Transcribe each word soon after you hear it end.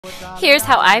Here's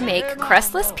how I make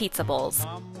crustless pizza bowls.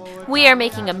 We are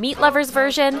making a meat lovers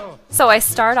version, so I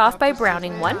start off by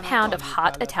browning 1 pound of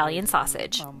hot Italian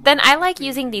sausage. Then I like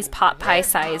using these pot pie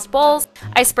sized bowls.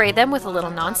 I spray them with a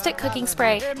little nonstick cooking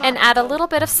spray and add a little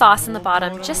bit of sauce in the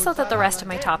bottom just so that the rest of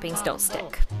my toppings don't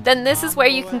stick. Then this is where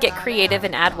you can get creative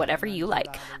and add whatever you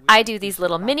like. I do these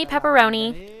little mini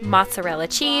pepperoni, mozzarella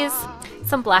cheese,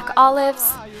 some black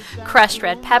olives, crushed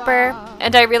red pepper,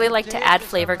 and I really like to add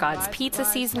Flavor God's pizza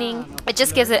seasoning. It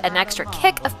just gives it an extra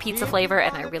kick of pizza flavor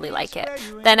and I really like it.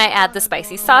 Then I add the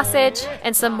spicy sausage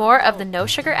and some more of the no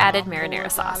sugar added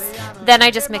marinara sauce. Then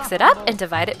I just mix it up and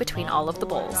divide it between all of the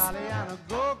bowls.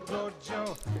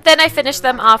 Then I finish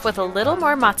them off with a little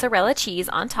more mozzarella cheese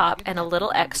on top and a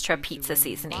little extra pizza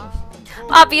seasoning.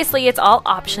 Obviously it's all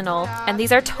optional and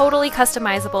these are totally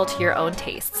customizable to your own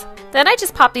tastes. Then I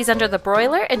just pop these under the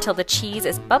broiler until the cheese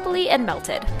is bubbly and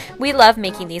melted. We love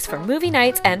making these for movie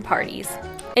nights and parties.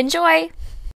 Enjoy!